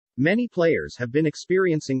Many players have been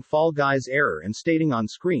experiencing Fall Guys error and stating on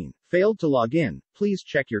screen, "Failed to log in, please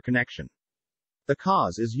check your connection." The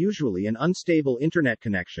cause is usually an unstable internet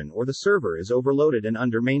connection or the server is overloaded and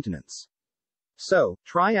under maintenance. So,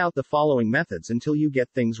 try out the following methods until you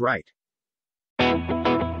get things right.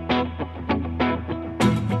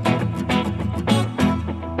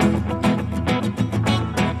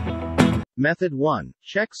 Method 1.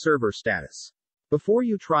 Check server status. Before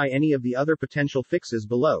you try any of the other potential fixes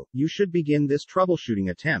below, you should begin this troubleshooting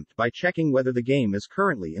attempt by checking whether the game is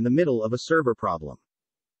currently in the middle of a server problem.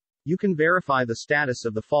 You can verify the status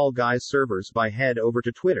of the Fall Guys servers by head over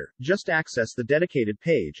to Twitter, just access the dedicated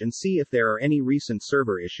page and see if there are any recent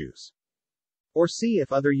server issues. Or see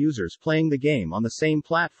if other users playing the game on the same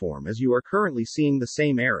platform as you are currently seeing the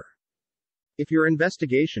same error. If your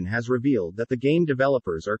investigation has revealed that the game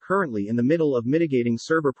developers are currently in the middle of mitigating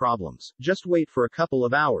server problems, just wait for a couple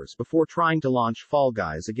of hours before trying to launch Fall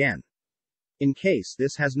Guys again. In case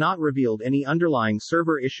this has not revealed any underlying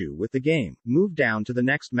server issue with the game, move down to the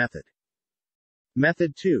next method.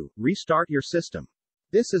 Method 2. Restart your system.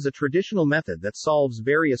 This is a traditional method that solves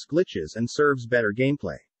various glitches and serves better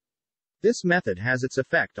gameplay. This method has its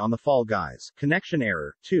effect on the Fall Guys connection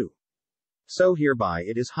error, too. So hereby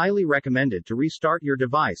it is highly recommended to restart your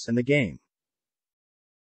device and the game.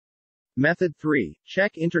 Method 3.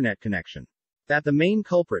 Check internet connection. That the main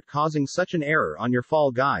culprit causing such an error on your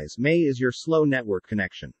Fall Guys is your slow network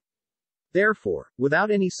connection. Therefore,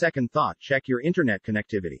 without any second thought, check your internet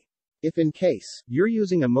connectivity. If in case you're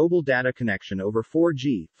using a mobile data connection over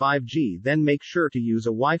 4G, 5G, then make sure to use a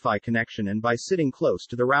Wi-Fi connection and by sitting close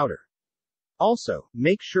to the router. Also,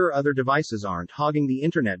 make sure other devices aren't hogging the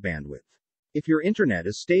internet bandwidth. If your internet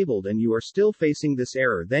is stable and you are still facing this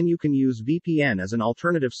error, then you can use VPN as an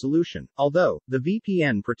alternative solution, although the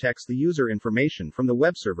VPN protects the user information from the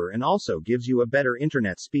web server and also gives you a better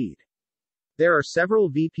internet speed. There are several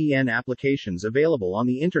VPN applications available on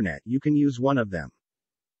the internet, you can use one of them.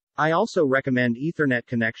 I also recommend Ethernet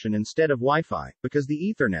connection instead of Wi-Fi, because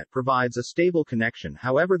the Ethernet provides a stable connection,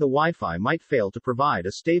 however the Wi-Fi might fail to provide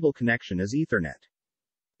a stable connection as Ethernet.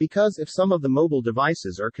 Because if some of the mobile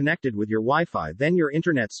devices are connected with your Wi-Fi, then your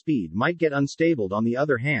internet speed might get unstable. On the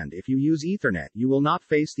other hand, if you use Ethernet, you will not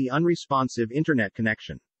face the unresponsive internet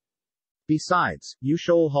connection. Besides, you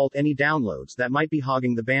should halt any downloads that might be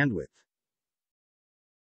hogging the bandwidth.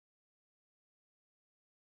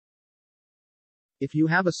 If you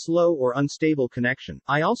have a slow or unstable connection,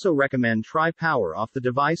 I also recommend try power off the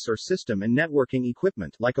device or system and networking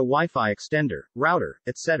equipment like a Wi-Fi extender, router,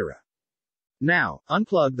 etc. Now,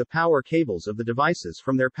 unplug the power cables of the devices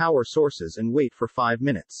from their power sources and wait for 5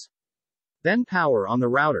 minutes. Then power on the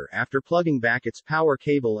router after plugging back its power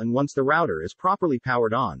cable, and once the router is properly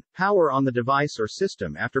powered on, power on the device or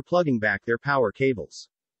system after plugging back their power cables.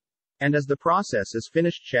 And as the process is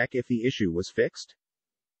finished, check if the issue was fixed.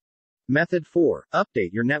 Method 4.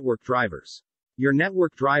 Update your network drivers. Your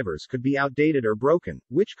network drivers could be outdated or broken,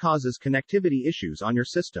 which causes connectivity issues on your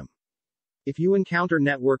system. If you encounter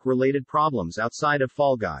network-related problems outside of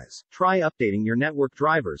Fall Guys, try updating your network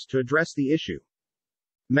drivers to address the issue.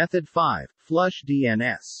 Method 5.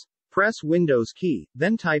 Flushdns. Press Windows key,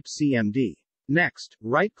 then type CMD. Next,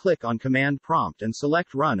 right-click on Command Prompt and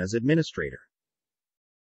select Run as Administrator.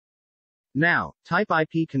 Now, type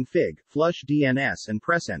ipconfig, flushdns and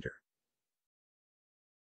press Enter.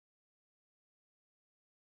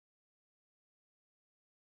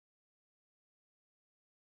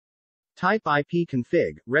 Type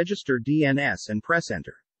ipconfig, registerdns and press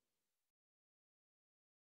Enter.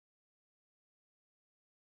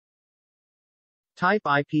 Type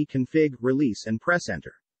ipconfig, release and press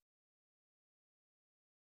Enter.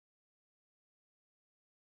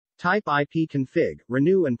 Type ipconfig,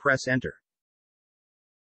 renew and press Enter.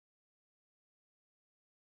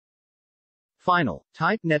 Final,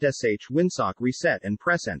 type netsh winsock reset and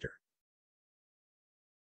press Enter.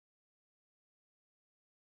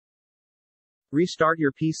 Restart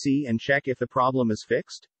your PC and check if the problem is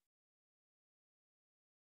fixed.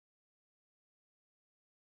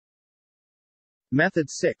 Method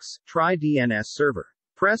 6. Try DNS server.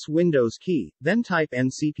 Press Windows key, then type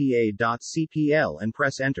ncpa.cpl and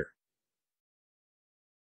press Enter.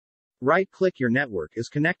 Right-click your network is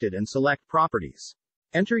connected and select Properties.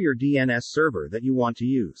 Enter your DNS server that you want to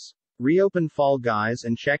use. Reopen Fall Guys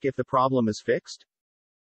and check if the problem is fixed.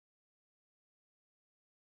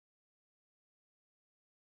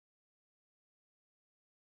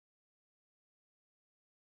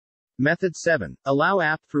 Method 7. Allow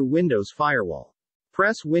app through Windows Firewall.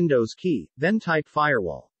 Press Windows key, then type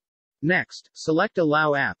Firewall. Next, select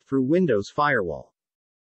Allow app through Windows Firewall.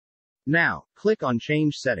 Now, click on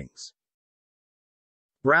Change Settings.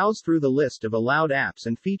 Browse through the list of allowed apps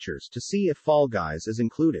and features to see if Fall Guys is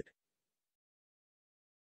included.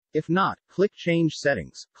 If not, click Change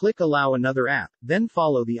Settings, click Allow another app, then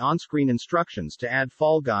follow the on-screen instructions to add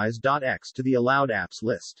fallguys.x to the allowed apps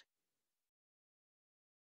list.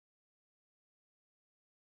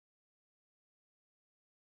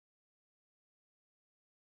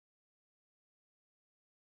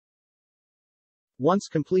 Once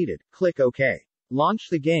completed, click OK. Launch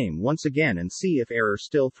the game once again and see if error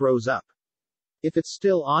still throws up. If it's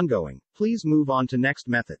still ongoing, please move on to next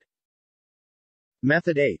method.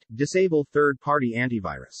 Method 8. Disable third-party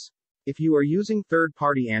antivirus. If you are using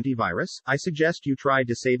third-party antivirus, I suggest you try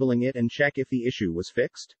disabling it and check if the issue was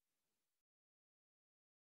fixed.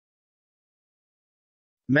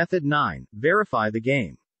 Method 9. Verify the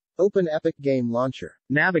game. Open Epic Game Launcher.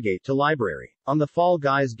 Navigate to Library. On the Fall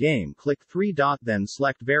Guys game, click 3 dot then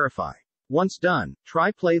select Verify. Once done,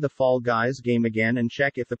 try play the Fall Guys game again and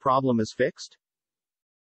check if the problem is fixed.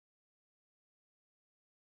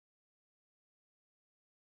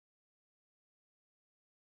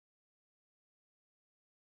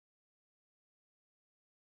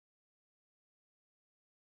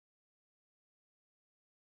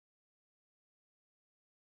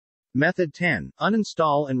 Method 10.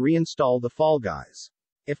 Uninstall and reinstall the Fall Guys.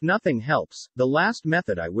 If nothing helps, the last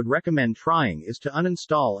method I would recommend trying is to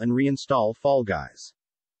uninstall and reinstall Fall Guys.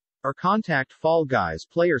 Or contact Fall Guys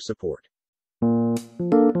player support.